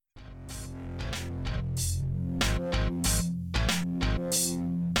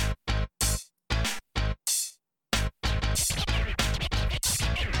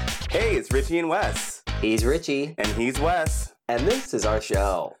Hey, it's Richie and Wes. He's Richie. And he's Wes. And this is our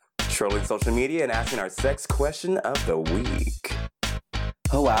show. Trolling social media and asking our sex question of the week.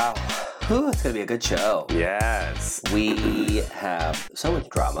 Oh, wow. Ooh, it's going to be a good show. Yes. We have so much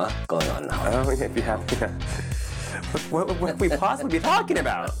drama going on in Hollywood. Oh, yeah. What could we possibly be talking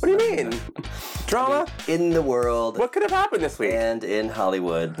about? What do you mean? Drama? In the world. What could have happened this week? And in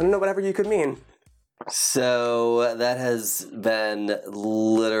Hollywood. I don't know, whatever you could mean. So that has been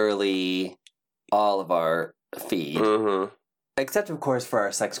literally all of our feed. Mm-hmm. Except, of course, for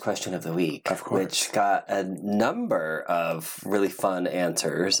our sex question of the week. Of course. Which got a number of really fun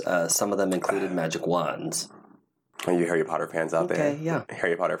answers. Some of them included magic wands. Are you Harry Potter fans out there? Okay, yeah.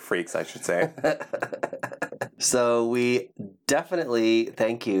 Harry Potter freaks, I should say. So we definitely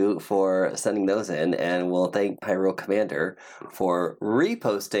thank you for sending those in, and we'll thank Hyrule Commander for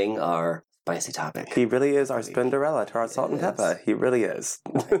reposting our spicy topic. He really is our Spinderella to our salt and pepper. He really is.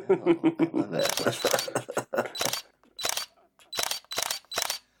 I love it.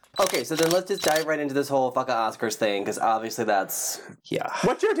 Okay, so then let's just dive right into this whole fucking Oscars thing, because obviously that's, yeah.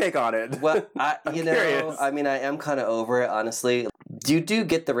 What's your take on it? Well, I curious. am kind of over it, honestly. You do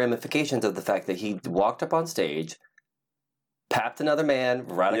get the ramifications of the fact that he walked up on stage, papped another man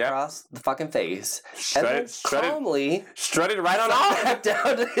right across the fucking face, and then calmly strutted right on sat off back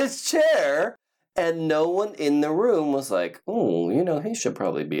down to his chair, and no one in the room was like, oh, he should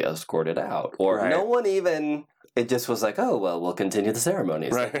probably be escorted out. Or no one even... It just was like, oh, well, we'll continue the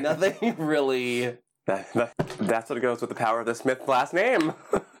ceremonies. Right. Like, nothing really... That's what goes with the power of the Smith last name.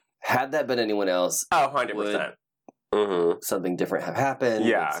 Had that been anyone else... Oh, 100%. Mm-hmm. Something different have happened.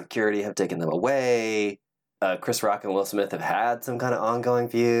 Yeah. Security have taken them away. Chris Rock and Will Smith have had some kind of ongoing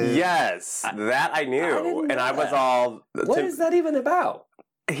feud. Yes, that I knew. I was all... What is that even about?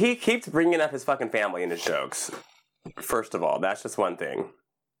 He keeps bringing up his fucking family in his jokes. First of all, that's just one thing.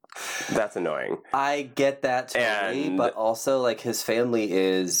 That's annoying. I get that totally, but also, like, his family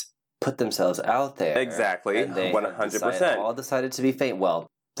is put themselves out there. Exactly, and they 100%. All decided to be famous. Well,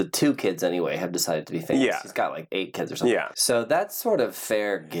 the two kids, anyway, have decided to be famous. Yeah. He's got, like, 8 kids or something. Yeah. So that's sort of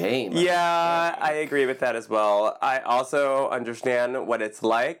fair game. Yeah, I agree with that as well. I also understand what it's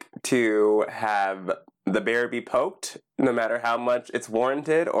like to have the bear be poked, no matter how much it's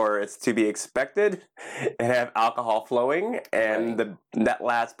warranted or it's to be expected, and have alcohol flowing, and that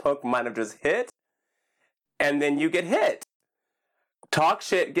last poke might have just hit, and then you get hit. Talk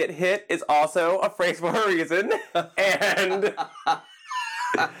shit, get hit is also a phrase for a reason, and...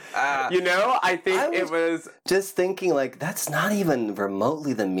 I think it was... Just thinking, like, that's not even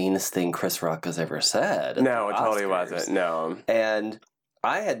remotely the meanest thing Chris Rock has ever said. No, it totally wasn't, no. And...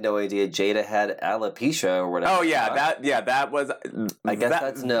 I had no idea Jada had alopecia or whatever. Oh yeah, that was. I guess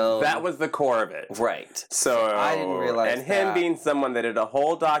that's known. That was the core of it, right? So I didn't realize. And him being someone that did a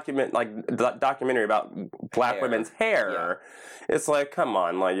whole documentary about black women's hair, it's like, come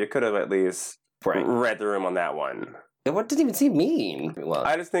on, like you could have at least read the room on that one. What did it even seem mean? Well,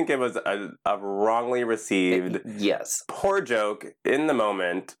 I just think it was a wrongly received, poor joke in the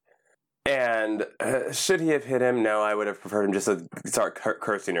moment. And should he have hit him? No, I would have preferred him just to start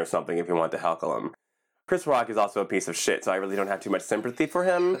cursing or something if he wanted to heckle him. Chris Rock is also a piece of shit, so I really don't have too much sympathy for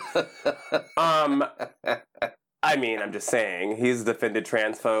him. I mean, I'm just saying, he's defended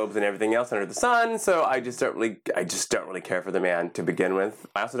transphobes and everything else under the sun, so I just don't really care for the man to begin with.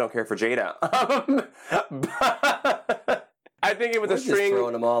 I also don't care for Jada. I think it was a string. Just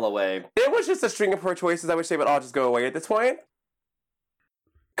throwing them all away. It was just a string of poor choices. I wish they would all just go away at this point.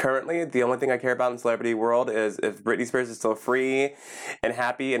 Currently, the only thing I care about in the celebrity world is if Britney Spears is still free and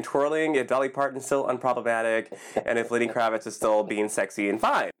happy and twirling, if Dolly Parton's still unproblematic, and if Lenny Kravitz is still being sexy and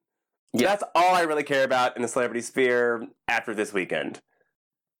fine. Yeah. That's all I really care about in the celebrity sphere after this weekend.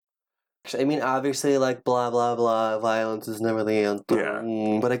 I mean, obviously, like, blah, blah, blah, violence is never the answer.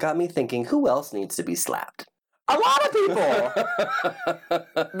 Yeah. But it got me thinking, who else needs to be slapped? A lot of people!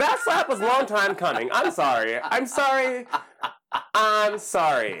 That slap was a long time coming. I'm sorry.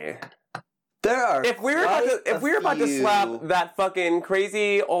 There are. If we were about to slap that fucking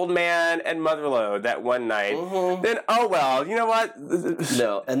crazy old man and motherlode that one night, then oh well, you know what?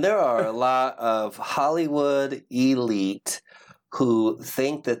 No, and there are a lot of Hollywood elite who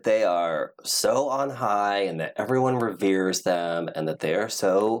think that they are so on high and that everyone reveres them and that they are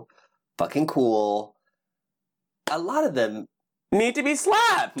so fucking cool. A lot of them need to be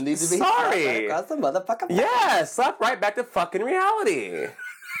slapped. Sorry. Across the motherfucking face. Yeah, slap right back to fucking reality.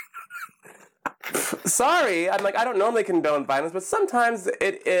 Sorry, I'm like, I don't normally condone violence, but sometimes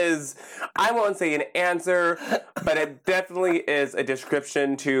it is, I won't say an answer, but it definitely is a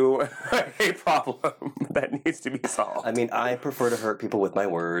description to a problem that needs to be solved. I mean, I prefer to hurt people with my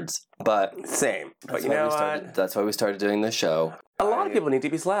words, but Same. But that's you why know we started, what? that's why we started doing this show. A lot of people need to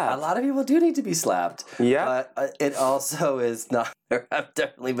be A slapped. lot of people do need to be slapped. Yeah. But it also is not. There have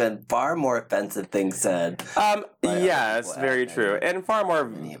definitely been far more offensive things said. Yes, people very at true. And far more,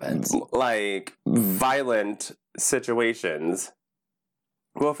 many events. like, violent situations.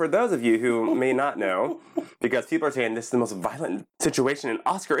 Well, for those of you who may not know, because people are saying this is the most violent situation in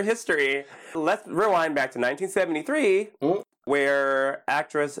Oscar history, let's rewind back to 1973, where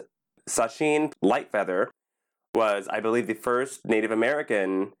actress Sacheen Lightfeather was, I believe, the first Native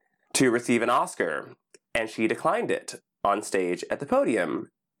American to receive an Oscar, and she declined it on stage at the podium,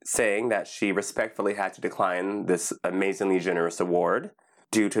 saying that she respectfully had to decline this amazingly generous award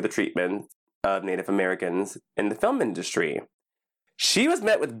due to the treatment of Native Americans in the film industry. She was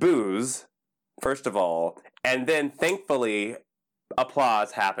met with boos, first of all, and then thankfully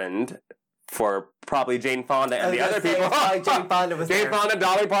applause happened for probably Jane Fonda and the other people. Jane Fonda was Jane there. Fonda,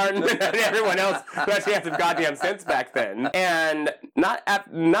 Dolly Parton, and everyone else who actually had some goddamn sense back then. And not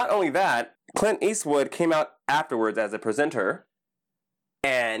only that, Clint Eastwood came out afterwards as a presenter,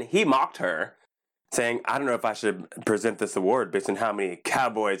 and he mocked her, saying, I don't know if I should present this award based on how many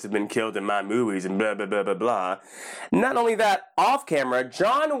cowboys have been killed in my movies and blah, blah, blah, blah, blah. Not only that, off camera,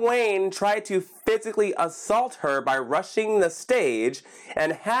 John Wayne tried to physically assault her by rushing the stage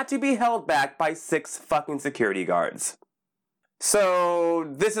and had to be held back by 6 fucking security guards. So,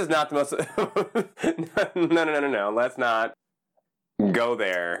 this is not the most... No. Let's not go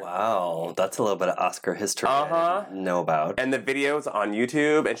there. Wow, that's a little bit of Oscar history I didn't know about. And the video's on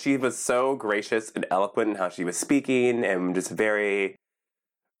YouTube, and she was so gracious and eloquent in how she was speaking, and just very...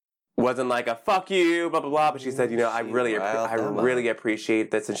 wasn't like a fuck you, blah, blah, blah, but she said, you know, I really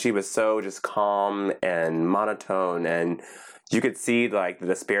appreciate this, and she was so just calm and monotone, and you could see, like, the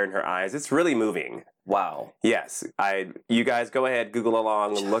despair in her eyes. It's really moving. Wow. Yes. You guys go ahead, Google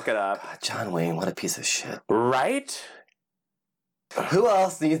along, look it up. God, John Wayne, what a piece of shit. Right? Who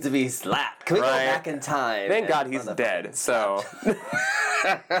else needs to be slapped? Can we go Right. back in time? Thank and God he's dead, so...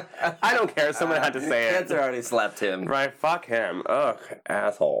 I don't care, someone had to say it. Cancer already slapped him. Right, fuck him. Ugh,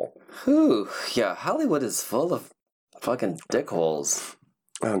 asshole. Whew. Yeah, Hollywood is full of fucking dickholes.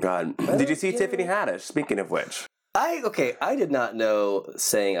 Oh, God. Did you see Tiffany Haddish, speaking of which? I did not know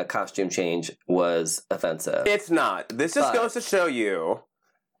saying a costume change was offensive. It's not. This just goes to show you...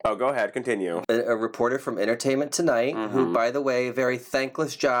 Oh, go ahead, continue. A reporter from Entertainment Tonight, who, by the way, very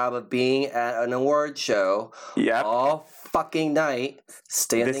thankless job of being at an award show Yep. all fucking night,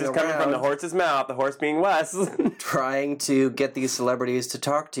 standing This is around, coming from the horse's mouth, the horse being Wes. trying to get these celebrities to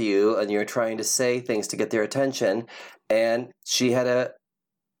talk to you, and you're trying to say things to get their attention, and she had a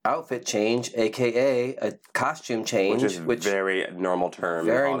outfit change, aka a costume change, which is very normal term. in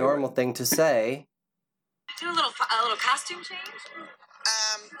very Hollywood. normal thing to say. Do a little costume change.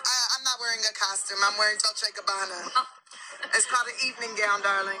 I'm not wearing a costume. I'm wearing Dolce & Gabbana. It's called an evening gown,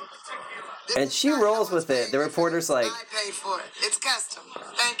 darling. And she rolls with it. The reporter's like, I paid for it. It's custom.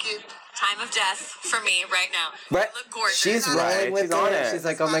 Thank you. Time of death for me right now. right? You look gorgeous. She's Right, rolling with she's on it. it. She's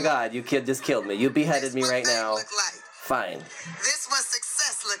like, oh my God, you kid just killed me. You beheaded me This what right fame now. Look like. Fine. This what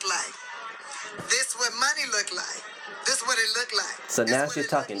success look like. This what money look like. This what it look like. So This now what she's it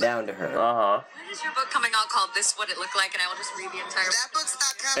talking look like. down to her. Uh-huh. When is your book coming out called This What It Looked Like? And I will just read the entire That book's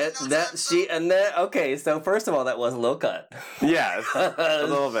not coming. And no that time she soon. and then okay, so first of all, that was a low cut. Yes, a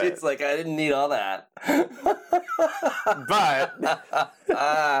little bit. She's like, I didn't need all that.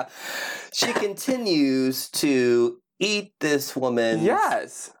 But, She continues to eat this woman's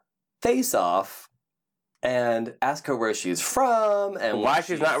yes. face off and ask her where she's from and Why what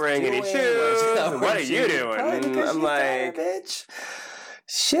she's not wearing any doing, why she's not shoes, wearing what are you shoes. doing? Probably because I'm she's like- garbage.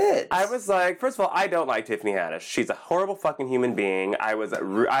 Shit. I was like, first of all, I don't like Tiffany Haddish. She's a horrible fucking human being. I was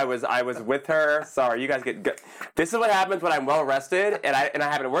with her. Sorry, you guys get. This is what happens when I'm well rested and I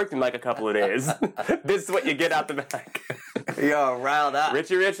haven't worked in like a couple of days. This is what you get out the back. You're riled up.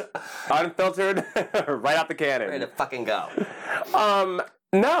 Richie Rich, unfiltered, right out the Ready cannon. to fucking go.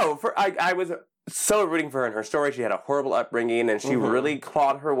 No, I was so rooting for her in her story. She had a horrible upbringing and she really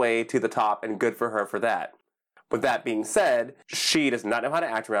clawed her way to the top, and good for her for that. With that being said, she does not know how to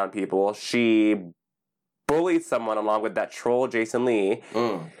act around people. She bullied someone along with that troll Jason Lee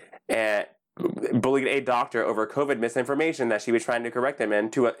and bullied a doctor over COVID misinformation that she was trying to correct him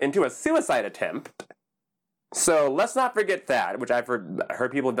into a suicide attempt. So let's not forget that, which I've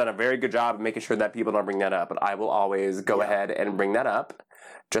heard people have done a very good job of making sure that people don't bring that up, but I will always go ahead and bring that up.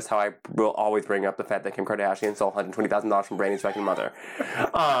 Just how I will always bring up the fact that Kim Kardashian stole $120,000 from Brandy's fucking mother.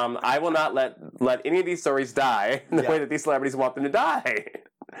 I will not let any of these stories die in the way that these celebrities want them to die.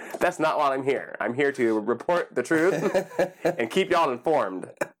 That's not why I'm here. I'm here to report the truth and keep y'all informed.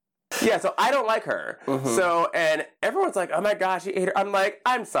 Yeah, so I don't like her. So, and everyone's like, oh my gosh, you hate her. I'm like,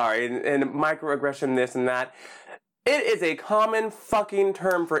 I'm sorry. And microaggression, this and that. It is a common fucking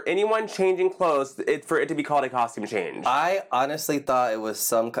term for anyone changing clothes for it to be called a costume change. I honestly thought it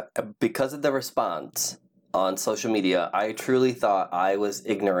was because of the response on social media, I truly thought I was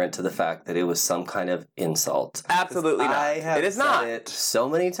ignorant to the fact that it was some kind of insult. Absolutely not. It is not. It so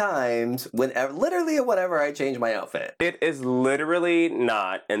many times, whenever I change my outfit. It is literally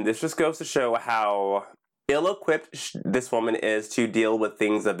not, and this just goes to show how ill-equipped this woman is to deal with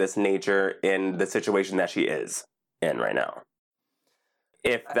things of this nature in the situation that she is in right now.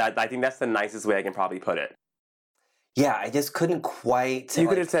 I think that's the nicest way I can probably put it. Yeah, I just couldn't quite. You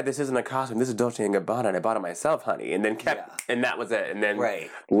could have said, "This isn't a costume. This is Dolce & Gabbana, and I bought it myself, honey." And then and that was it. And then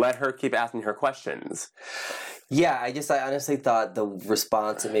let her keep asking her questions. Yeah, I honestly thought the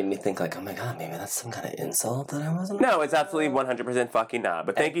response, it made me think like, oh my god, maybe that's some kind of insult that I wasn't. No, it's absolutely 100% fucking not.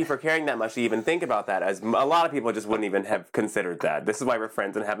 But thank you for caring that much to even think about that, as a lot of people just wouldn't even have considered that. This is why we're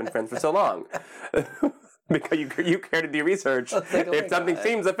friends and have been friends for so long. Because you care to do research if something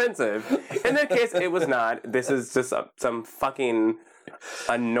seems offensive. In that case, it was not. This is just some fucking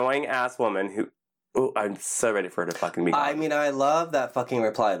annoying ass woman who... Oh, I'm so ready for her to fucking be gone. I mean, I love that fucking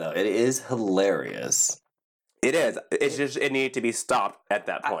reply, though. It is hilarious. It is. It's just, it needed to be stopped at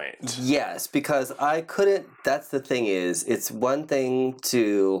that point. Yes, because I couldn't... That's the thing is, it's one thing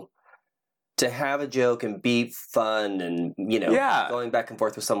to have a joke and be fun and, going back and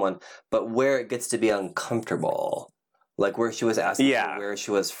forth with someone, but where it gets to be uncomfortable, like where she was asking where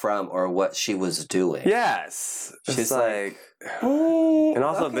she was from or what she was doing. Yes. She's like and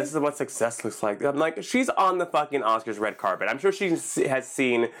also, this is what success looks like. I'm like, she's on the fucking Oscars red carpet. I'm sure she has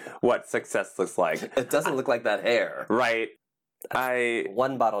seen what success looks like. It doesn't look like that hair. Right.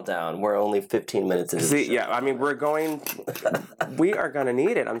 One bottle down. We're only 15 minutes into the show. Yeah, I mean, we are going to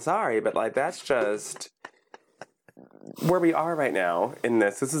need it. I'm sorry, but that's just where we are right now in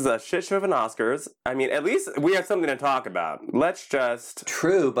this. This is a shit show of an Oscars. I mean, at least we have something to talk about. Let's just...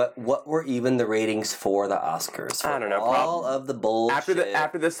 True, but what were even the ratings for the Oscars? I don't know. All of the bullshit.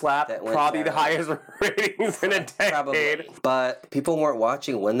 After the slap, probably the highest ratings in a decade. Probably. But people weren't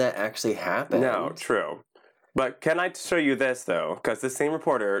watching when that actually happened. No, true. But can I show you this, though? Because the same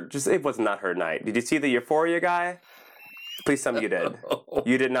reporter, it was not her night. Did you see the Euphoria guy? Please tell me you did.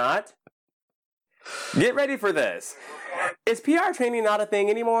 You did not? Get ready for this. Is PR training not a thing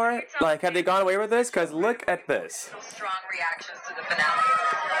anymore? Have they gone away with this? Because look at this. Strong reactions to the finale.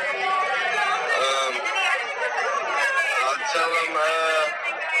 I'll tell them,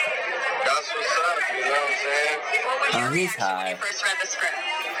 that's what's up, you know what I'm saying? What was your he's reaction when high. you first read the script?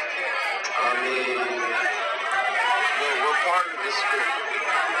 I mean, what part of the script?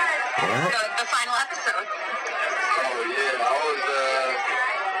 The final episode. Oh, yeah,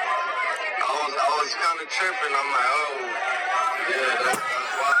 I was kind of tripping. I'm like, oh, yeah,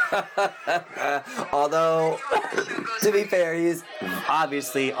 that's why. Although, to be fair, he's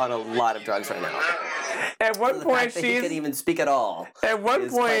obviously on a lot of drugs right now. At one point, he can even speak at all. At one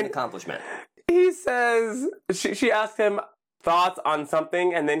is quite an point, accomplishment. he says she asked him thoughts on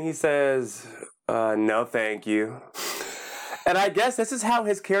something, and then he says, "No, thank you." And I guess this is how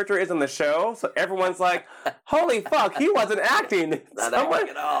his character is on the show. So everyone's like, "Holy fuck, he wasn't acting." Acting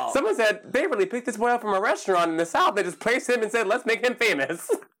at all. Someone said they really picked this boy up from a restaurant in the South. They just placed him and said, "Let's make him famous."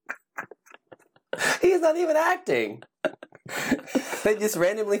 He's not even acting. They just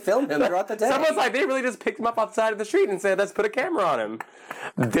randomly filmed him throughout the day. Someone's like, they really just picked him up off the side of the street and said, "Let's put a camera on him."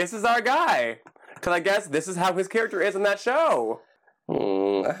 This is our guy. Because I guess this is how his character is in that show.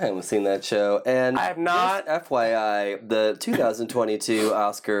 I haven't seen that show. And I have not. FYI, the 2022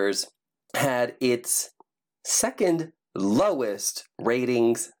 Oscars had its second lowest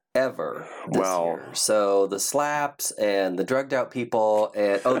ratings ever this year. So the slaps and the drugged out people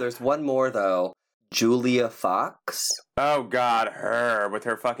and there's one more though. Julia Fox. Oh God, her with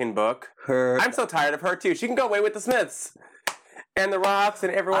her fucking book. I'm so tired of her too. She can go away with the Smiths and the Rocks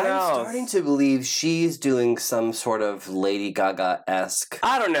and everyone else. I'm starting to believe she's doing some sort of Lady Gaga-esque.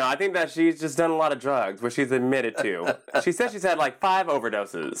 I don't know. I think that she's just done a lot of drugs, which she's admitted to. She said she's had 5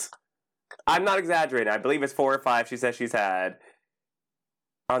 overdoses. I'm not exaggerating. I believe it's 4 or 5 she says she's had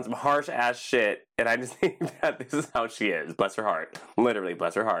on some harsh ass shit, and I just think that this is how she is. Bless her heart. Literally,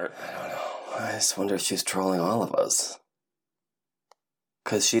 bless her heart. I don't know. I just wonder if she's trolling all of us.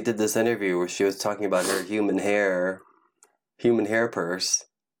 Because she did this interview where she was talking about her human hair human hair purse.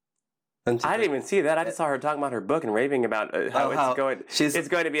 I didn't even see that. I just saw her talking about her book and raving about how it's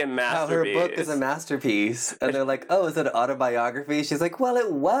going to be a How masterpiece. her book is a masterpiece. And they're like, oh, is it an autobiography? She's like, well,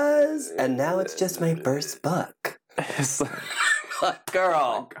 it was. And now it's just my first book. It's like,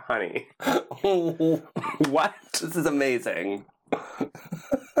 Girl. honey. What? What? This is amazing.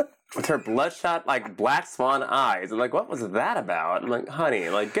 With her bloodshot, like, black swan eyes. I'm like, what was that about? I'm like, honey,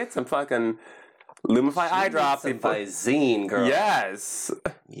 like, get some fucking Lumify eye drops. Some Visine, girl. Yes.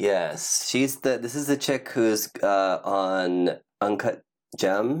 Yes. This is the chick who's on Uncut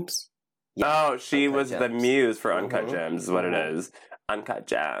Gems. Oh, she Uncut was the Gems. muse for Uncut Mhm. Gems, is what it is. Uncut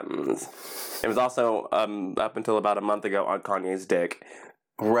Gems. It was also, up until about a month ago, on Kanye's dick.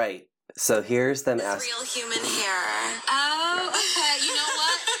 Right. So here's them It's asking. real human hair. Oh, okay. You know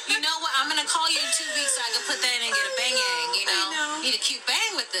what? I'm gonna call you in 2 weeks so I can put that in and get a bang-yang, you know? I know. Need a cute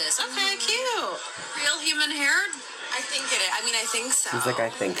bang with this. Okay, cute. Real human hair? I think it is. I mean, I think so. She's like, I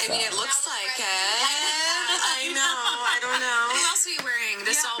think so. I mean, it looks like it. I know. I don't know. What else are you wearing?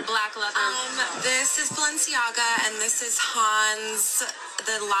 This all black leather. This is Balenciaga, and this is Hans.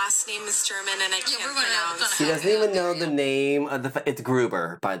 The last name is German, and I can't pronounce. She doesn't even know the name of the. It's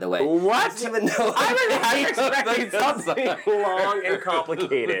Gruber, by the way. What? She doesn't even know. I the was name of expecting the something long and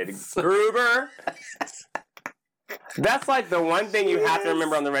complicated. Gruber? That's like the one thing you have to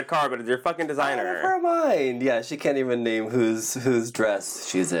remember on the red carpet is your fucking designer. Never mind. Yeah, she can't even name whose dress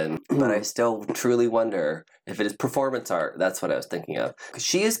she's in. But I still truly wonder if it is performance art. That's what I was thinking of. 'Cause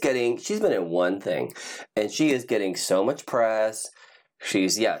she's been in one thing, and she is getting so much press.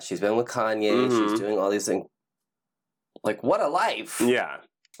 She's been with Kanye. Mhm. She's doing all these things. Like, what a life! Yeah.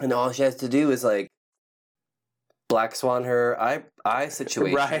 And all she has to do is like black swan her eye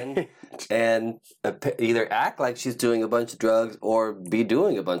situation. Right. And either act like she's doing a bunch of drugs or be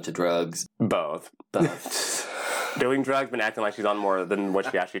doing a bunch of drugs. Both. Doing drugs, but acting like she's on more than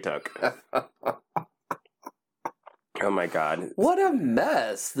what she actually took. Oh my god. What a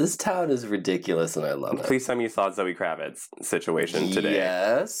mess. This town is ridiculous and I love it. Please tell me you saw Zoe Kravitz situation today.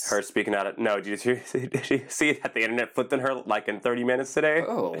 Yes. Her speaking out. No, did you see that the internet flipped on her like in 30 minutes today?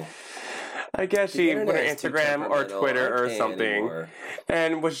 Oh. I guess The she went on internet's too Instagram or temperamental. Twitter I or can't something anymore.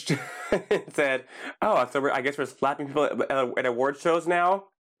 and was said, "Oh, so I guess we're slapping people at award shows now."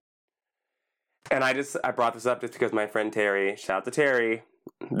 And I brought this up just because my friend Terry, shout out to Terry,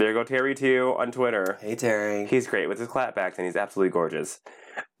 there go Terry too on Twitter. Hey, Terry. He's great with his clapbacks and he's absolutely gorgeous.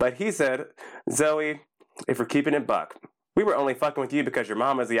 But he said, "Zoe, if we're keeping it buck, we were only fucking with you because your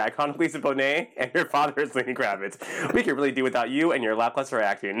mom is the iconic Lisa Bonet and your father is Lenny Kravitz. We could really do without you and your lackluster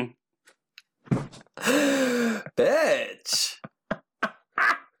acting." Bitch.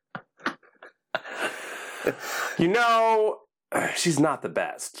 You know, she's not the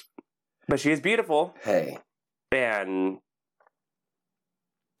best, but she is beautiful. Hey. And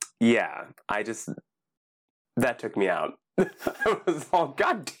yeah, that took me out. I was all,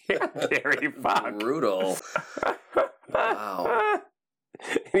 God damn, Terry, fuck. Brutal. Wow.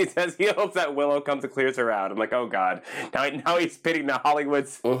 And he says he hopes that Willow comes and clears her out. I'm like, oh God. Now he's pitting the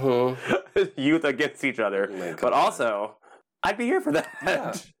Hollywood's youth against each other. Oh my God. But also, I'd be here for that.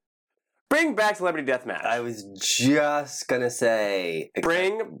 Yeah. Bring back Celebrity Deathmatch. I was just gonna say.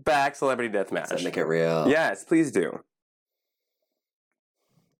 Bring back Celebrity Deathmatch. So make it real. Yes, please do.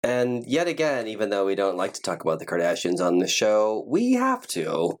 And yet again, even though we don't like to talk about the Kardashians on the show, we have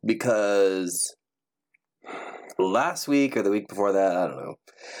to because last week or the week before that, I don't know,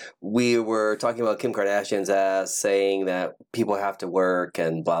 we were talking about Kim Kardashian's ass saying that people have to work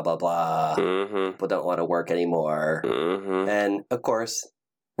and blah, blah, blah. Mm-hmm. People don't want to work anymore. Mm-hmm. And of course,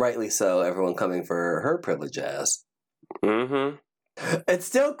 rightly so, everyone coming for her privilege ass. Mm-hmm. It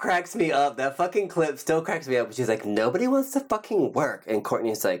still cracks me up. That fucking clip still cracks me up. She's like, nobody wants to fucking work. And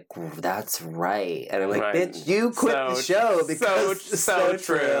Courtney's like, that's right. And I'm like, Right. bitch, you quit the show because so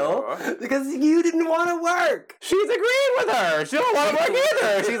true. Because you didn't want to work. She's agreeing with her. She don't want to work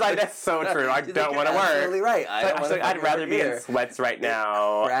either. She's like, that's so true. I She's don't like, want to you're work. absolutely right. I don't Actually, wanna I'd fucking rather work be in either. sweats right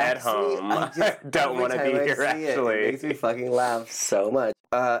now at Cracks me. home. I just, don't want to be every here, time I see it, actually. It makes me fucking laugh so much.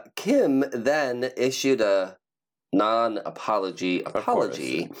 Kim then issued a non-apology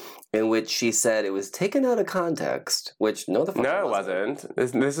apology in which she said it was taken out of context, which no the fuck No, it wasn't.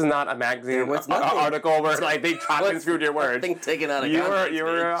 This is not a magazine There was nothing. article where like they chopped and screwed your words. Nothing taken out of You context. were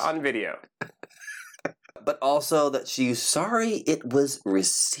bitch. on video. But also that she's sorry it was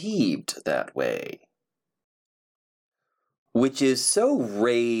received that way. Which is so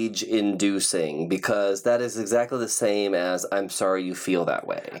rage-inducing because that is exactly the same as I'm sorry you feel that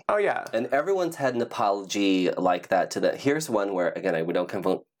way. Oh yeah. And everyone's had an apology like that to that. Here's one where, again, we don't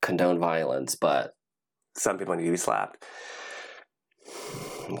condone violence, but Some people need to be slapped.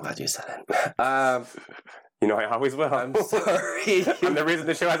 I'm glad you said it. You know I always will. I'm sorry. I'm the reason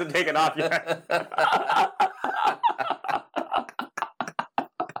the show hasn't taken off yet.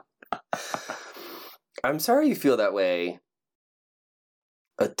 I'm sorry you feel that way.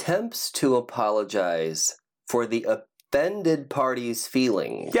 Attempts to apologize for the offended party's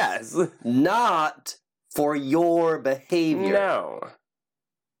feelings. Yes. Not for your behavior. No.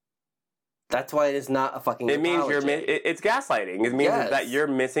 That's why it is not a fucking It means apology. it's gaslighting. It means Yes. that you're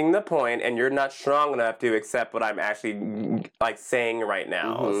missing the point and you're not strong enough to accept what I'm actually like saying right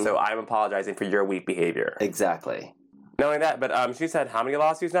now. Mhm. So I'm apologizing for your weak behavior. Exactly. Not only that, but she said how many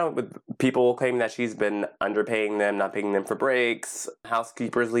lawsuits now with people claiming that she's been underpaying them, not paying them for breaks,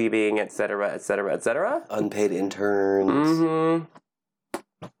 housekeepers leaving, etc., etc., etc. Unpaid interns. Mm-hmm.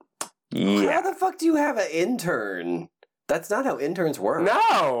 How Yeah. the fuck do you have an intern? That's not how interns work.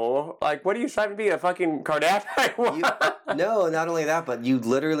 No. Like, what are you trying to be, a fucking Kardashian? No, not only that, but you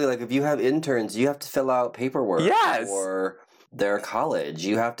literally, like, if you have interns, you have to fill out paperwork Yes. for their college.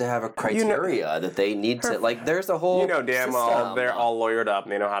 You have to have a criteria that they need to, like, there's a whole You know damn well system. they're all lawyered up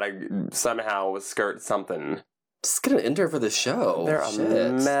and they know how to somehow skirt something. Just get an intern for the show. They're a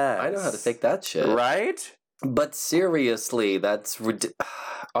Shit. mess. I know how to fake that shit. Right? But seriously, that's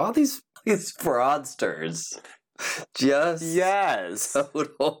all these fraudsters. Just Yes.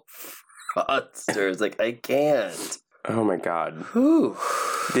 total fraudsters. Like, I can't. Oh my god. Whew.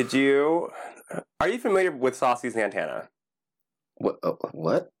 Are you familiar with Saucy Santana?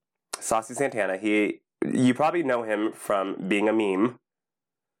 What? Saucy Santana, you probably know him from being a meme,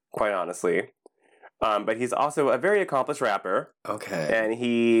 quite honestly. But he's also a very accomplished rapper, Okay. and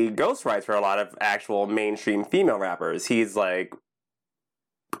he ghostwrites for a lot of actual mainstream female rappers. He's like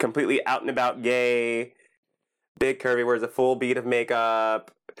completely out and about gay, big curvy, wears a full bead of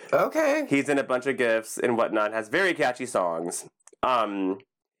makeup. Okay. He's in a bunch of GIFs and whatnot, has very catchy songs.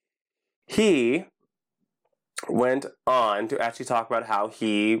 He went on to actually talk about how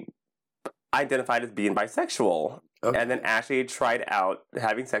he identified as being bisexual Okay. and then actually tried out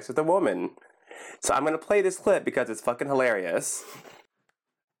having sex with a woman. So I'm going to play this clip because it's fucking hilarious.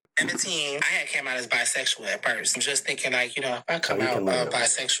 And the team, I had came out as bisexual at first. I'm just thinking, like, you know, if I come you out come out?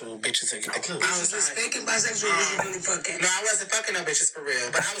 bisexual, bitches are the clue. I was just thinking bisexual, was you really fucking? No, I wasn't fucking no bitches for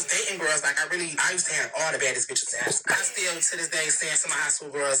real. But I was dating girls. Like, I used to have all the baddest bitches. I still, to this day, send some of my high school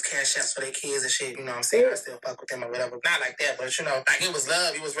girls cash apps for their kids and shit. You know what I'm saying? I still fuck with them or whatever. Not like that, but, you know, like, it was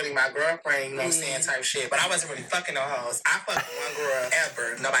love. It was really my girlfriend, you know what I'm saying, type shit. But I wasn't really fucking no hoes. I fucked with one girl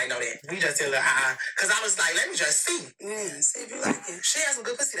ever. Nobody know that. We just did a little because I was like, let me just see. Yeah, see if you like it. She has some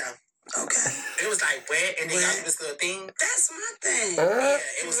good pussy, though. Okay. It was like wet, and then Wet. y'all do this little thing. That's my thing. Yeah,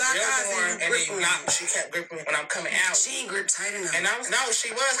 it was Lock real eyes and warm, and grip then me. she kept gripping me when I'm coming out. She ain't grip tight enough. And she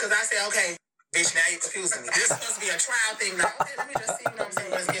was, because I said, okay, bitch, now you're confusing me. This is supposed to be a trial thing. Like, okay, let me just see what I'm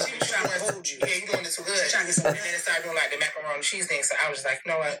saying. She was trying to hold you. Yeah, you doing this too good. Trying to get some. And then it started doing like the macaroni and cheese thing. So I was just like, you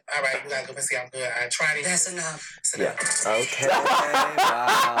know what? All right, you got good pussy. I'm good. I tried it. That's enough. It's Yeah. enough. Okay.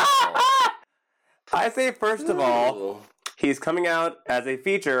 Wow. I say, first of all, Ooh. he's coming out as a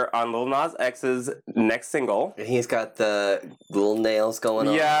feature on Lil Nas X's next single. And he's got the little nails going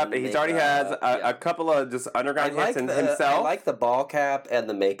on. Yeah, he's already has makeup. a couple of just I underground like hits in the, himself. I like the ball cap and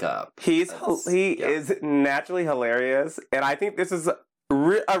the makeup. He yeah. is naturally hilarious, and I think this is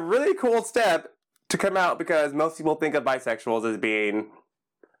a really cool step to come out because most people think of bisexuals as being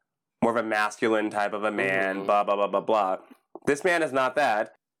more of a masculine type of a man, Mhm. blah, blah, blah, blah, blah. This man is not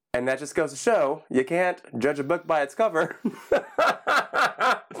that, and that just goes to show you can't judge a book by its cover.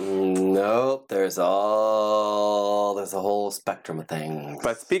 Nope. There's a whole spectrum of things.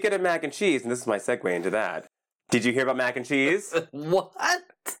 But speaking of mac and cheese, and this is my segue into that, did you hear about mac and cheese? What?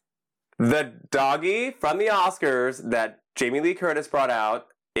 The doggy from the Oscars that Jamie Lee Curtis brought out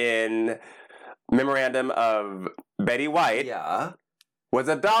in memorandum of Betty White Yeah. was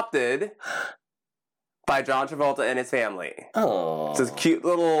adopted by John Travolta and his family. Oh. It's this cute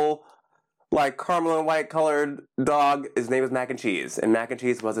little, like, caramel and white colored dog. His name is Mac and Cheese, and Mac and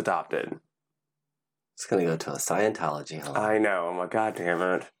Cheese was adopted. It's gonna go to a Scientology home. I know. Oh my god damn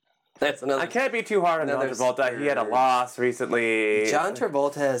it. That's another. I can't be too hard on John Another Travolta. He had a splurge. loss recently. John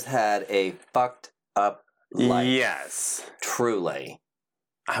Travolta has had a fucked up life. Yes. Truly.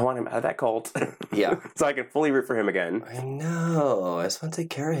 I want him out of that cult. Yeah. So I can fully root for him again. I know. I just want to take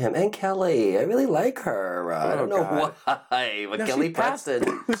care of him. And Kelly. I really like her. I Oh, don't know God. why. But No, Kelly she passed-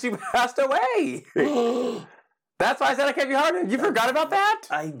 Preston. She passed away. That's why I said I can't be hard on him. You forgot about that?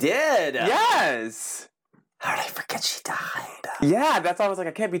 I did. Yes. How did I forget she died? Yeah, that's why I was like,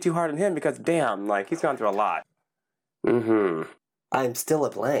 I can't be too hard on him because damn, like he's gone through a lot. Mm-hmm. I'm still a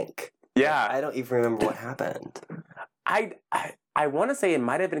blank. Yeah. I don't even remember what happened. I want to say it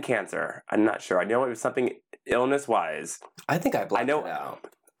might have been cancer. I'm not sure. I know it was something illness-wise. I think I blocked I know- it out.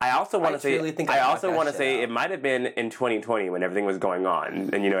 I also want I to say. truly think I I also blocked want to that say shit it might have been in 2020 when everything was going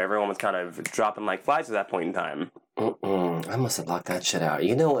on, and everyone was kind of dropping like flies at that point in time. I must have blocked that shit out.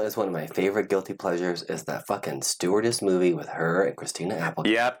 You know what is one of my favorite guilty pleasures is that fucking stewardess movie with her and Christina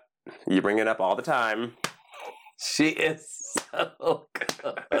Applegate. Yep, you bring it up all the time. She is so good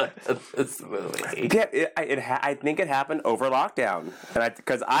at this movie. Yeah, I think it happened over lockdown, and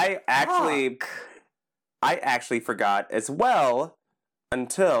because I actually forgot as well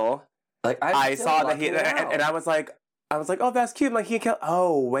until Like I saw that he and I was like, oh, that's cute. Like he killed.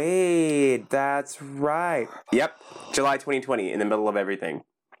 Oh wait, that's right. Yep, July 2020, in the middle of everything.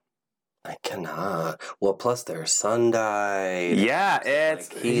 I cannot. Well, plus their son died. Yeah,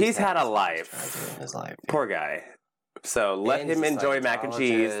 it's Like, he's had a so much life. tragedy in his life. Poor guy. So let And him he's a enjoy mac and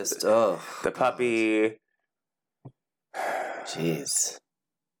cheese. Scientologist. Oh, The puppy. jeez,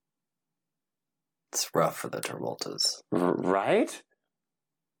 it's rough for the Travoltas. Right?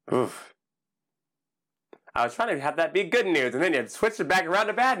 Oof. I was trying to have that be good news, and then you switched it back around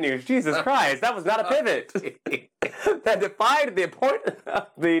to bad news. Jesus Christ, that was not a pivot. That defied the point of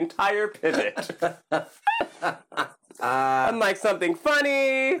the entire pivot. Unlike something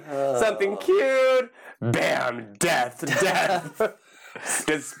funny, something cute, bam, death,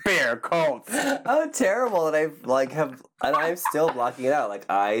 despair, cults. Oh, terrible that and I'm still blocking it out. Like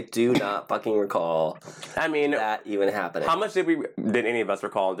I do not fucking recall I mean, that even happening. how much did any of us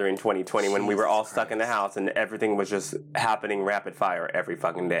recall during 2020 when we were all stuck in the house and everything was just happening rapid fire every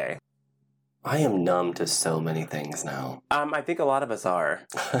fucking day? I am numb to so many things now. I think a lot of us are,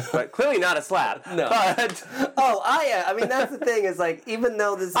 but clearly not a slap. No. But I mean, that's the thing is like, even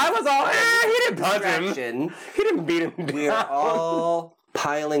though this I was all, he didn't punch him. distraction, He didn't beat him down. we are all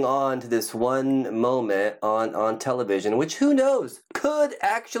piling on to this one moment on television, which who knows could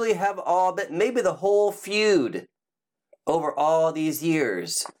actually have all but maybe the whole feud over all these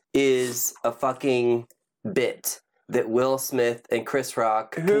years is a fucking bit that Will Smith and Chris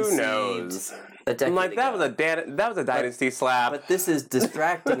Rock Who conceived knows? a decade Like that ago. was a dynasty slap. But this is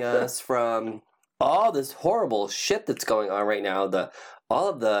distracting us from all this horrible shit that's going on right now. All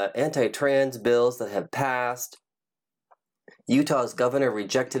of the anti-trans bills that have passed. Utah's governor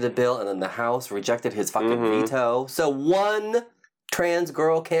rejected a bill, and then the House rejected his fucking Mhm. veto. So one trans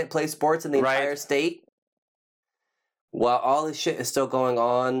girl can't play sports in the Right. entire state. While all this shit is still going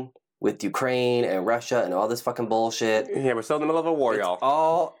on with Ukraine and Russia and all this fucking bullshit. Yeah, we're still in the middle of a war, It's y'all.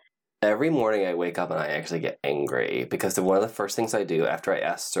 all every morning I wake up and I actually get angry because one of the first things I do after I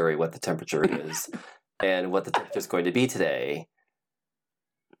ask Suri what the temperature is and what the temperature is going to be today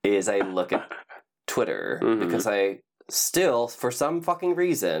is I look at Twitter Mhm. because I still, for some fucking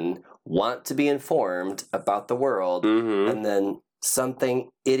reason, want to be informed about the world, Mm-hmm. and then something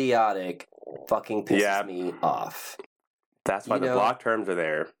idiotic fucking pisses Yeah. me off. That's why you the know, block terms are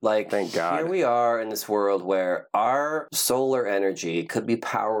there. Like, Thank God. here we are in this world where our solar energy could be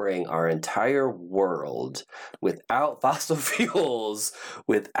powering our entire world without fossil fuels,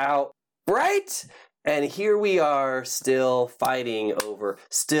 right? And here we are still fighting over,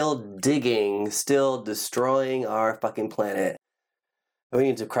 still digging, still destroying our fucking planet. We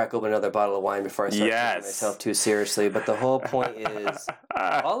need to crack open another bottle of wine before I start taking Yes. myself too seriously. But the whole point is,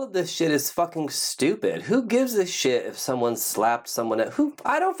 all of this shit is fucking stupid. Who gives a shit if someone slapped someone?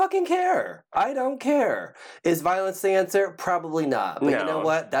 I don't fucking care. I don't care. Is violence the answer? Probably not. But you know No.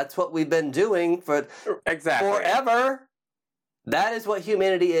 what? That's what we've been doing for Exactly. forever. That is what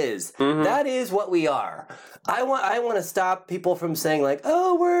humanity is. Mhm. That is what we are. I want to stop people from saying like,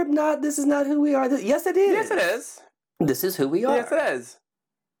 "Oh, we're not. This is not who we are." Yes, it is. Yes, it is. This is who we are. Yes, it is.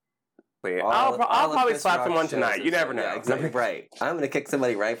 Wait, All I'll of probably Chris slap Rock someone shows tonight. us You never that. know. Yeah, exactly right. I'm gonna kick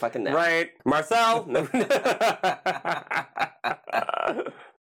somebody right fucking now. Right, Marcel.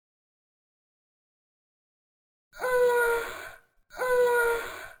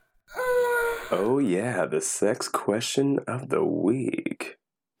 Oh yeah, the sex question of the week.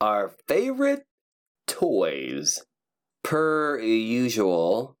 Our favorite toys, per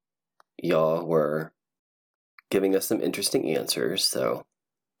usual, y'all were giving us some interesting answers. So,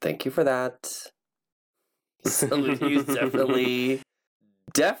 thank you for that. Some of you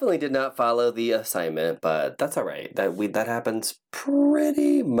definitely did not follow the assignment, but that's all right. That happens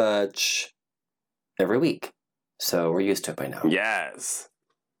pretty much every week, so we're used to it by now. Yes.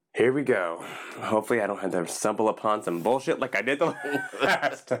 Here we go. Hopefully I don't have to stumble upon some bullshit like I did the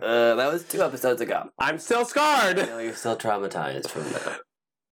last time. That was 2 episodes ago. I'm still I scarred. know you're still traumatized from that.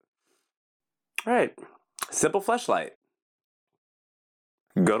 All right. Simple fleshlight.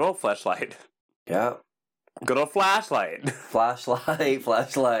 Good old fleshlight. Yeah. Good old flashlight.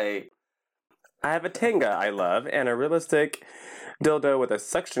 Flashlight. I have a Tenga I love and a realistic dildo with a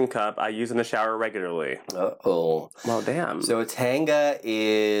suction cup I use in the shower regularly. Uh-oh. Well, damn. So a tanga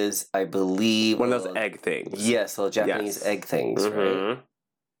is, I believe... One of those egg things. Yes, little Japanese egg things, right?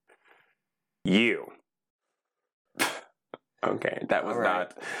 You. Okay, that was All right.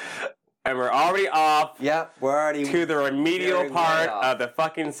 not... And we're already off Yep, we're already... to the remedial very part off. of the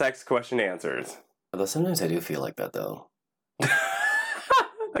fucking sex question answers. Although sometimes I do feel like that, though.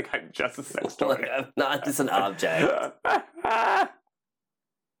 Like I'm just a sex Like toy. I'm not just an object.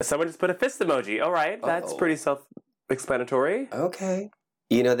 Someone just put a fist emoji. All right, that's Uh-oh. pretty self-explanatory. Okay.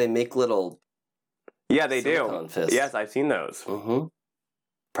 You know, they make little... Yeah, they silicone do. fists. Yes, I've seen those. Mm-hmm.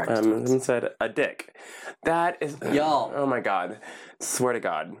 Someone said a dick. That is... Y'all. Oh my God. Swear to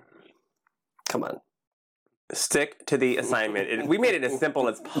God. Come on. Stick to the assignment. We made it as simple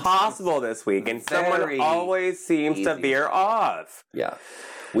as possible this week, and someone Very always seems to easy. veer off. Yeah.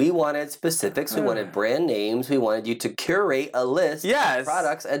 We wanted specifics. We wanted brand names. We wanted you to curate a list Yes. of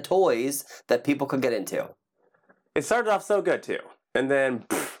products and toys that people could get into. It started off so good, too. And then,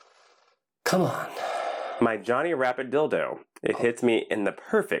 Come on. my Johnny Rapid dildo. It hits me in the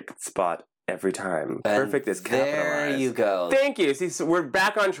perfect spot every time. And Perfect is capitalized. there you go. Thank you. See, so we're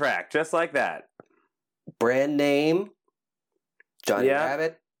back on track, just like that. Brand name. Johnny Yeah.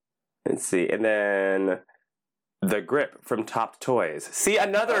 Rabbit. Let's see. And then the grip from Top Toys. See,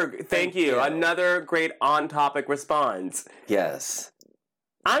 another, thank you. Another great on-topic response. Yes.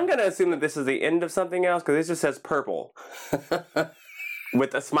 I'm going to assume that this is the end of something else, because this just says purple.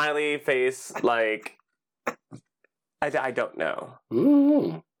 With a smiley face, like... I don't know.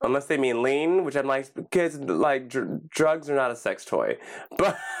 Mm. Unless they mean lean, which I'm like, kids, like, drugs are not a sex toy.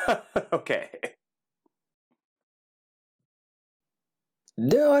 But, okay.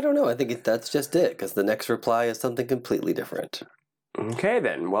 No, I don't know. I think that's just it, because the next reply is something completely different. Okay,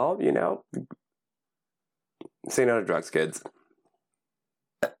 then. Well, you know, say no to drugs, kids.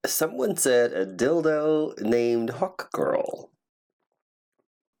 Someone said a dildo named Hawk Girl.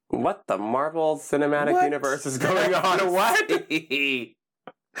 What the Marvel Cinematic What? Universe is going on? What?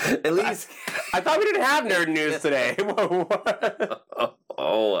 At least... I thought we didn't have nerd news today.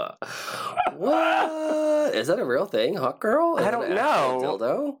 What? What? Is that a real thing? Hawk Girl? Is I it don't an actual know.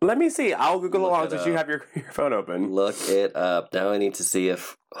 dildo? Let me see. I'll Google Look along it since you up. have your phone open. Look it up. Now I need to see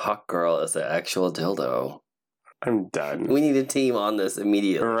if Hawk Girl is an actual dildo. I'm done. We need a team on this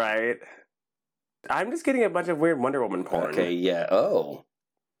immediately. Right. I'm just getting a bunch of weird Wonder Woman porn. Okay, yeah. Oh.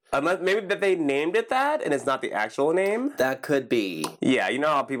 Unless maybe that they named it that and it's not the actual name. That could be. Yeah, you know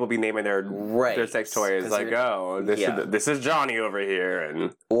how people be naming their Right. sex toys 'Cause like, they're- oh, yeah. this is Johnny over here,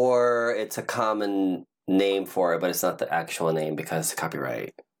 and Or it's a common name for it, but it's not the actual name because of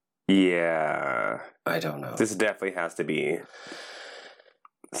copyright. yeah, I don't know. this definitely has to be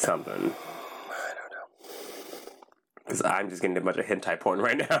something. I don't know. Because I'm just getting a bunch of hentai porn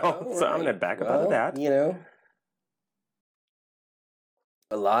right now, so I'm gonna back up out of that. You know.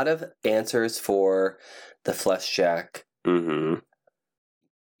 A lot of answers for the Flesh Jack. Mm-hmm.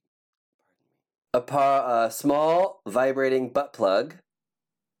 A small vibrating butt plug.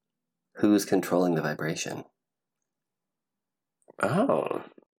 Who's controlling the vibration? Oh,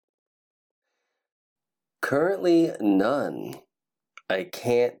 Currently, none. I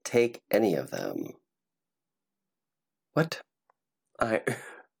can't take any of them. What? I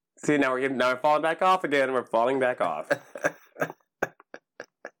see now we're falling back off again. We're falling back off.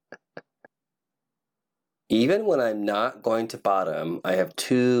 Even when I'm not going to bottom, I have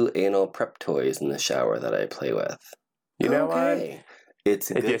 2 anal prep toys in the shower that I play with. You know what?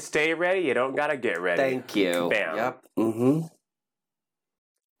 It's If good. you stay ready, you don't gotta get ready. Thank you. Bam. Yep. Mm-hmm.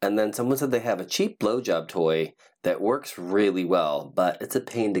 And then someone said they have a cheap blowjob toy that works really well, but it's a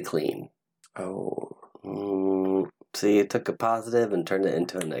pain to clean. Oh. See, it took a positive and turned it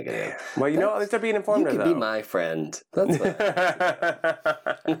into a negative. Well, you know, at least they're being You informed, could though. be my friend. That's what.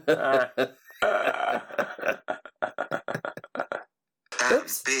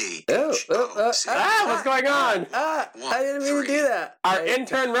 Oops. What's going on? I didn't mean to do that. Our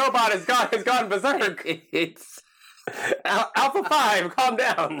intern robot has gone berserk. It's Alpha 5, calm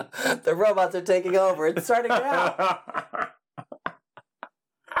down. the robots are taking over. It's starting now.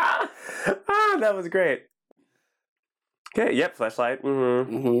 That was great. Okay, yep, flashlight.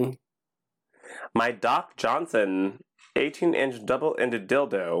 Mm-hmm. Mm-hmm. My Doc Johnson 18-inch double-ended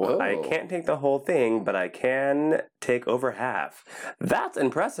dildo. Oh. I can't take the whole thing, but I can take over half. That's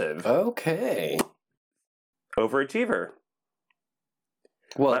impressive. Okay. Overachiever.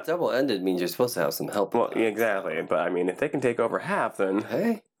 Well, double-ended means you're supposed to have some help. Well, with that. exactly. But I mean, if they can take over half, then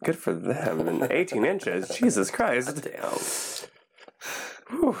Hey, good for them. And 18 inches, Jesus Christ. damn.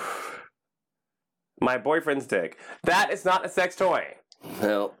 Whew. My boyfriend's dick. That is not a sex toy.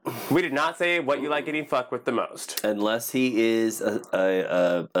 Well, We did not say what you like getting fucked with the most. unless he is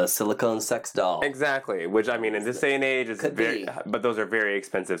a silicone sex doll. Exactly. Which, I mean, in this day and age, is Could very. be. But those are very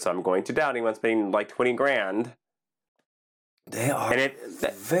expensive, so I'm going to doubt anyone's paying like 20 grand. They are And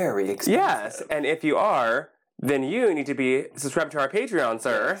very expensive. yes, and if you are, then you need to be subscribed to our Patreon,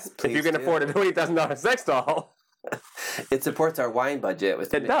 sir. Yes, if you please can do. afford a $20,000 sex doll. It supports our wine budget,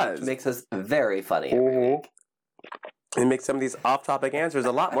 which It does. makes us very funny. It makes some of these off-topic answers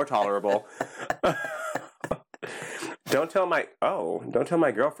a lot more tolerable. Don't tell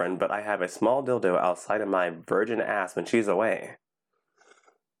my girlfriend, but I have a small dildo outside of my virgin ass when she's away.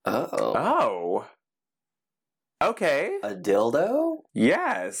 Oh. Oh. Okay. A dildo?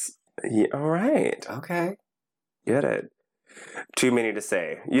 Yes. Yeah, all right. Okay. Get it. Too many to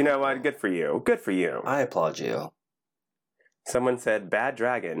say. You know what? Good for you. Good for you. I applaud you. Someone said bad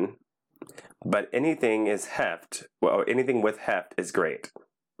dragon, but anything is heft. Well, anything with heft is great.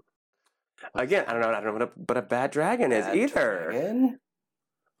 Again, I don't know what a bad dragon is Bad either. dragon?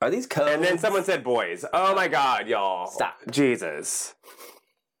 Are these codes? And then someone said boys. Oh my god, y'all. Stop. Jesus.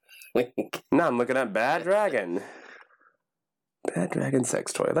 No, I'm looking up bad dragon. Bad dragon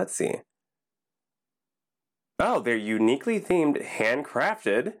sex toy. Let's see. Oh, they're uniquely themed,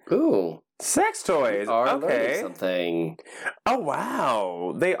 handcrafted Ooh. sex toys. Are learning Okay. something. Oh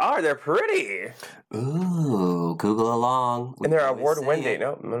wow, they are. They're pretty, Ooh, Google along. and they're Let me award-winning. see.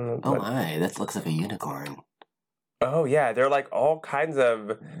 No, Oh my, that looks like a unicorn. oh yeah, they're like all kinds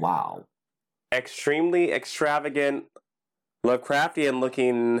of Wow. extremely extravagant,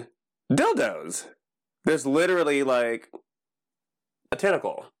 Lovecraftian-looking dildos. There's literally like a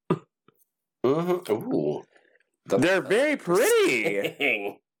tentacle. Mm-hmm. Ooh. They're very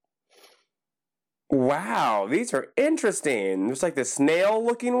pretty. Wow, these are interesting. There's like this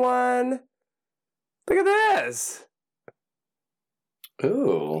snail-looking one. Look at this.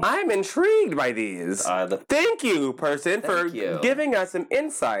 Ooh. I'm intrigued by these. Thank you, person, for Thank you. giving us some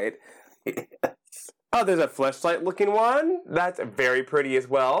insight. Oh, there's a fleshlight-looking one. That's very pretty as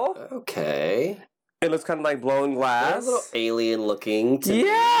well. Okay. It looks kind of like blown They're a glass. little alien looking to me.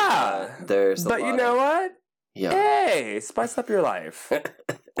 Yeah. There's a But you lot know of- what? Yeah. Hey, spice up your life.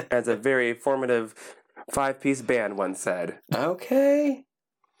 As a very formative 5-piece band once said. Okay.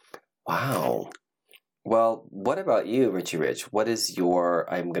 Wow. Well, what about you, Richie Rich? What is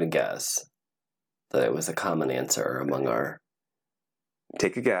your, I'm going to guess that it was a common answer among our,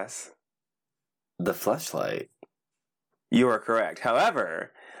 Take a guess. the fleshlight. You are correct.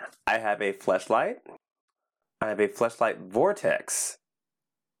 However, I have a fleshlight. I have a fleshlight vortex.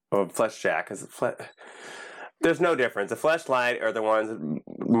 Or fleshjack. There's no difference. A fleshlight are the ones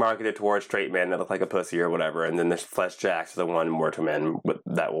marketed towards straight men that look like a pussy or whatever, and then the fleshjacks are the one more to men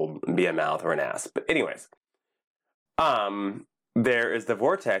that will be a mouth or an ass. But anyways, there is the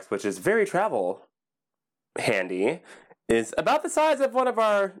vortex, which is very travel handy. It's about the size of one of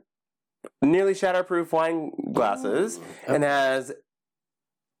our nearly shatterproof wine glasses, and has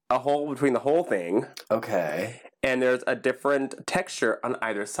a hole between the whole thing. Okay. And there's a different texture on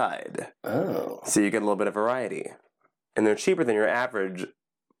either side. Oh. So you get a little bit of variety. And they're cheaper than your average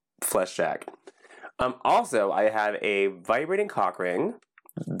fleshjack. Also, I have a vibrating cock ring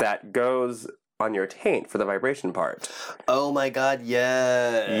that goes on your taint for the vibration part. Oh my god,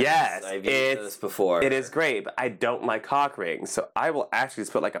 yes. Yes, I've used this before. It is great, but I don't like cock rings. So I will actually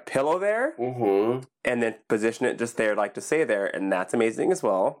just put like a pillow there Mm-hmm. and then position it just there, like to stay there. And that's amazing as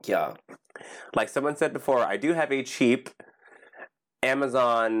well. Yeah. Like someone said before, I do have a cheap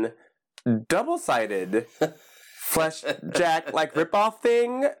Amazon double-sided fleshjack like ripoff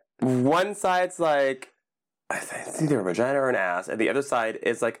thing. One side's like, I think it's either a vagina or an ass, and the other side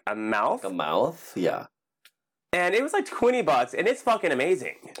is like a mouth. A mouth? Yeah. And it was like $20, and it's fucking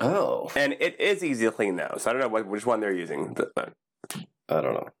amazing. Oh. And it is easy to clean though, so I don't know which one they're using. I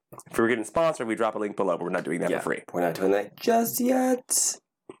don't know. If we were getting sponsored, we drop a link below, but we're not doing that Yeah. for free. We're not doing that just yet.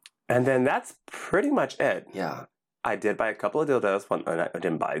 And then that's pretty much it. Yeah. I did buy a couple of dildos. One I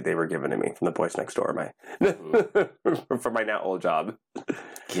didn't buy; they were given to me from the boys next door. For my now old job.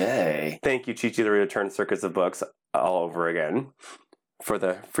 Yay. Thank you, Chichi the Return Circus of Books, all over again, for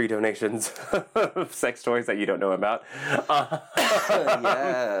the free donations of sex toys that you don't know about.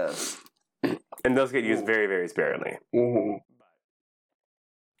 Yes. And those get used very, very sparingly. Mm-hmm.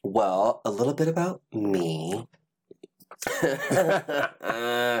 Well, a little bit about me.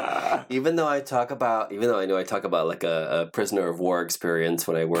 Even though I know I talk about like a prisoner of war experience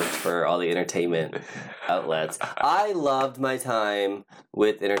when I worked for all the entertainment outlets, I loved my time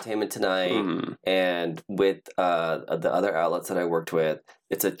with Entertainment Tonight and with the other outlets that I worked with.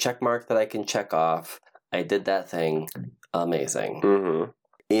 It's a check mark that I can check off. I did that thing. Amazing. Mm-hmm.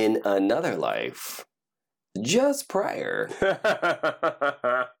 In another life, just prior,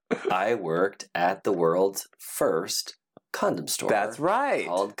 I worked at the world's first condom store. That's right.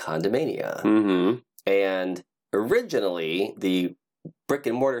 Called Condomania. Mm-hmm. And originally, the brick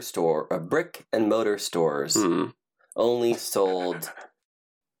and mortar stores only sold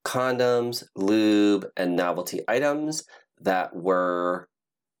condoms, lube, and novelty items that were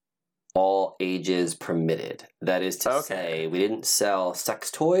all ages permitted. That is to say, we didn't sell sex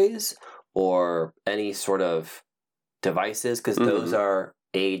toys or any sort of devices because those are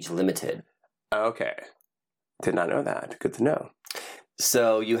age limited. Okay. Did not know that. Good to know.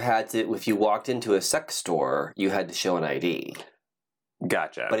 So you had to, if you walked into a sex store, you had to show an ID.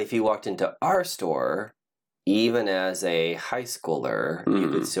 Gotcha. But if you walked into our store, even as a high schooler, you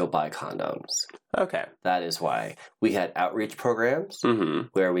could still buy condoms. Okay. That is why we had outreach programs Mm-hmm.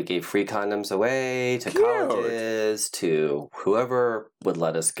 where we gave free condoms away to Cute. colleges, to whoever would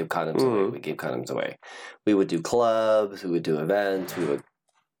let us give condoms away. We gave condoms away. We would do clubs. We would do events.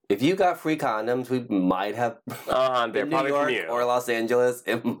 If you got free condoms, we might have They're been New probably York from you. or Los Angeles.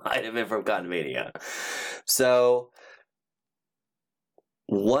 It might have been from Condomania. So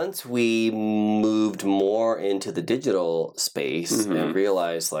once we moved more into the digital space and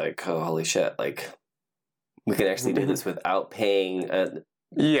realized, like, oh, holy shit, like, we can actually do this without paying a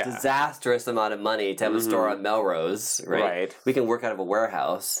disastrous amount of money to have a store on Melrose, right? We can work out of a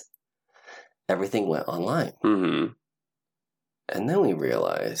warehouse. Everything went online. Mm-hmm. And then we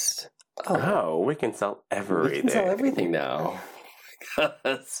realized, we can sell everything. we can sell everything now.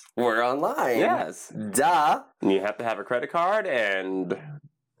 Because we're online. Yes. Duh. You have to have a credit card, and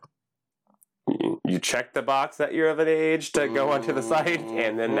you check the box that you're of an age to go onto the site,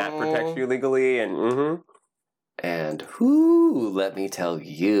 and then that protects you legally. And And let me tell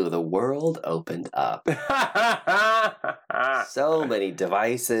you, the world opened up. So many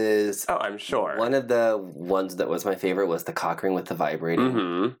devices. Oh, I'm sure. One of the ones that was my favorite was the cock ring with the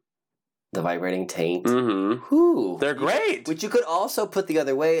vibrating, the vibrating taint. They're great. Which you could also put the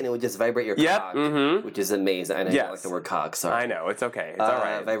other way, and it would just vibrate your cock, which is amazing. I don't like the word cock. Sorry. I know, it's okay. It's all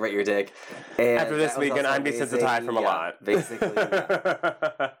right. Vibrate your dick. And after this weekend, I'm desensitized from a lot. Basically.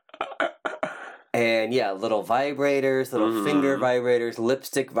 And little vibrators, little finger vibrators,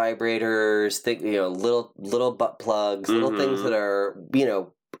 lipstick vibrators, little butt plugs, little things that are,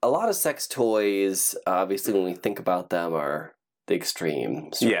 a lot of sex toys, obviously when we think about them, are the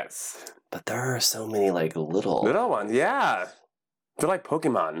extremes. Yes. But there are so many little ones, yeah. They're like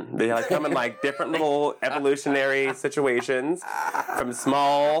Pokemon. They come in different little evolutionary situations, from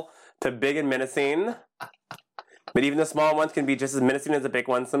small to big and menacing. But even the small ones can be just as menacing as the big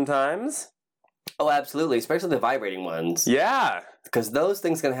ones sometimes. Oh, absolutely. Especially the vibrating ones. Yeah. Because those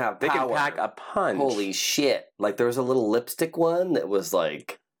things can have power. They can pack a punch. Holy shit. Like, there was a little lipstick one that was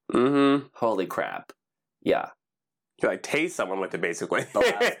like, holy crap. Yeah. You taste someone with it, basically.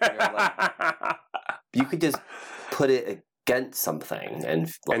 You could just put it against something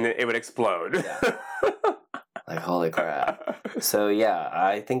and then it would explode. Yeah. Like, holy crap. So,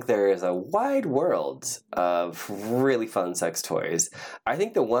 I think there is a wide world of really fun sex toys. I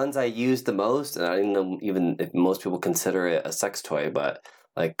think the ones I use the most, and I don't know even if most people consider it a sex toy, but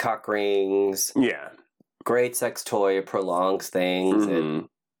like cock rings. Yeah. Great sex toy. It prolongs things. It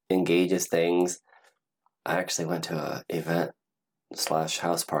engages things. I actually went to a event /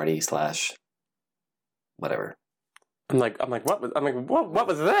 house party / whatever. I'm like, what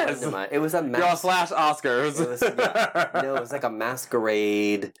was this? It was a Oscars. It was like a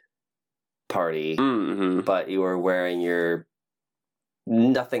masquerade party, but you were wearing your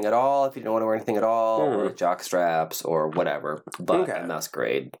nothing at all if you don't want to wear anything at all, or jock straps or whatever, but a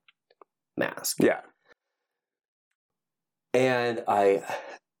masquerade mask. Yeah. And a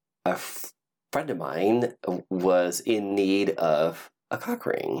friend of mine was in need of a cock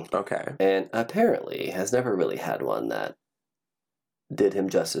ring. Okay. And apparently has never really had one that did him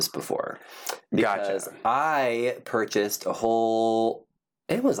justice before. Because I purchased a whole...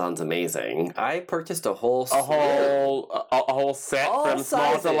 Amazon's amazing. I purchased a whole set from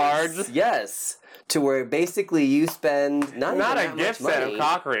small to large? Yes. To where basically you spend not a gift set of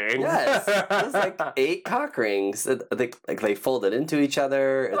cock rings. Yes. It's like 8 cock rings. They folded into each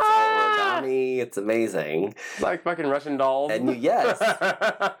other. It's all origami. It's amazing. It's like fucking Russian dolls. And yes.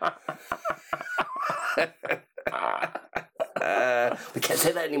 We can't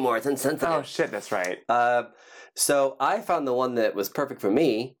say that anymore. It's insensitive. Oh shit, that's right. So I found the one that was perfect for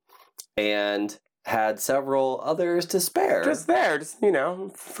me, and had several others to spare. Just there, just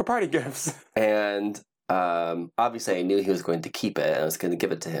for party gifts. And obviously, I knew he was going to keep it, and I was going to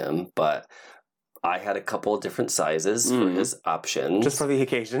give it to him, but I had a couple of different sizes for his options. Just for the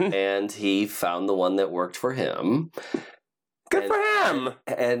occasion. And he found the one that worked for him. Good for him!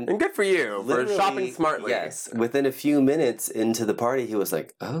 And good for you for shopping smartly. Yes. Within a few minutes into the party, he was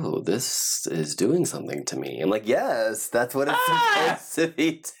like, oh, this is doing something to me. I'm like, yes, that's what it's supposed to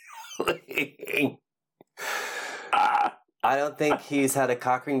be doing. I don't think he's had a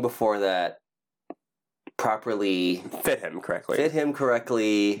cock ring before that properly fit him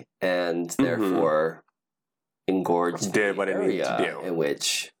correctly, and therefore engorged did what it needed to do in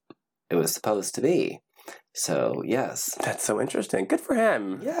which it was supposed to be. So yes, that's so interesting. Good for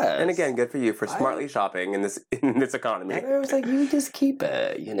him. Yeah, and again, good for you for smartly shopping in this economy. And I was like, you just keep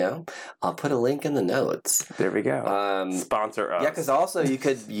it. I'll put a link in the notes. There we go. Sponsor us. Yeah, because also you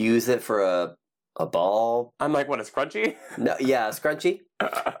could use it for a ball. I'm like, what, a scrunchie? No, yeah, a scrunchie,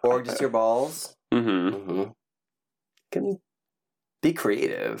 or just your balls. Can be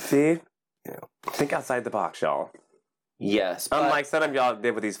creative. See? Think outside the box, y'all. Yes. Unlike some of y'all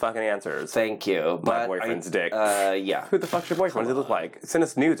did with these fucking answers. Thank you. My boyfriend's dick. Yeah. Who the fuck's your boyfriend? What does he look like? Send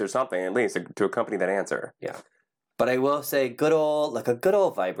us nudes or something, at least, to accompany that answer. Yeah. But I will say, a good old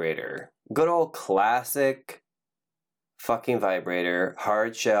vibrator. Good old classic fucking vibrator.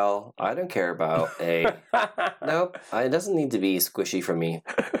 Hard shell. I don't care about Nope. It doesn't need to be squishy for me.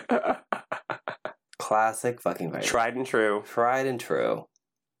 Classic fucking vibrator. Tried and true. Tried and true.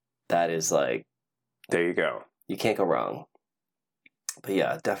 That is like... There you go. You can't go wrong. But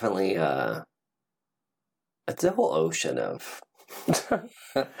yeah, definitely, it's a whole ocean of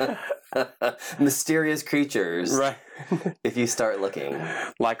mysterious creatures. Right. If you start looking.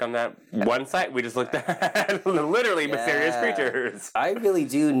 Like on that one site we just looked at. Literally mysterious creatures. I really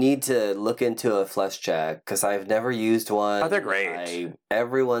do need to look into a flesh check because I've never used one. Oh, they're great.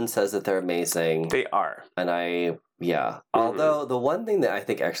 Everyone says that they're amazing. They are. And yeah. Although the one thing that I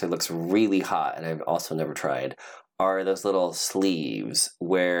think actually looks really hot, and I've also never tried, are those little sleeves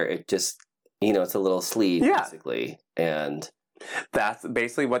where it just, it's a little sleeve basically. And that's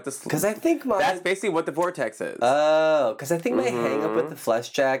basically what because I think that's basically what the vortex is. Oh, because I think my hang up with the flesh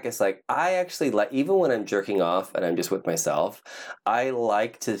jack is like, I actually like, even when I'm jerking off and I'm just with myself, I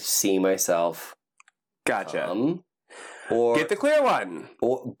like to see myself. Gotcha. Or get the clear one.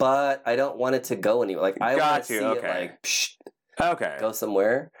 But I don't want it to go anywhere. Like I want to see it like go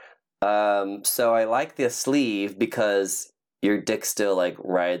somewhere. So I like the sleeve because your dick still like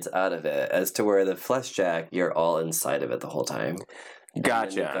rides out of it, as to where the flesh jack, you're all inside of it the whole time.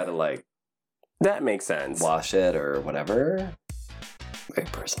 Gotcha. You gotta like that makes sense. Wash it or whatever. Very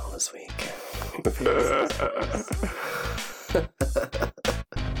personal this week.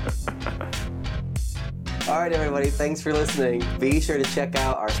 Alright everybody, thanks for listening. Be sure to check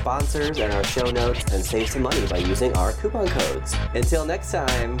out our sponsors and our show notes and save some money by using our coupon codes. Until next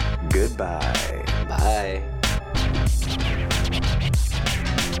time, goodbye. Bye.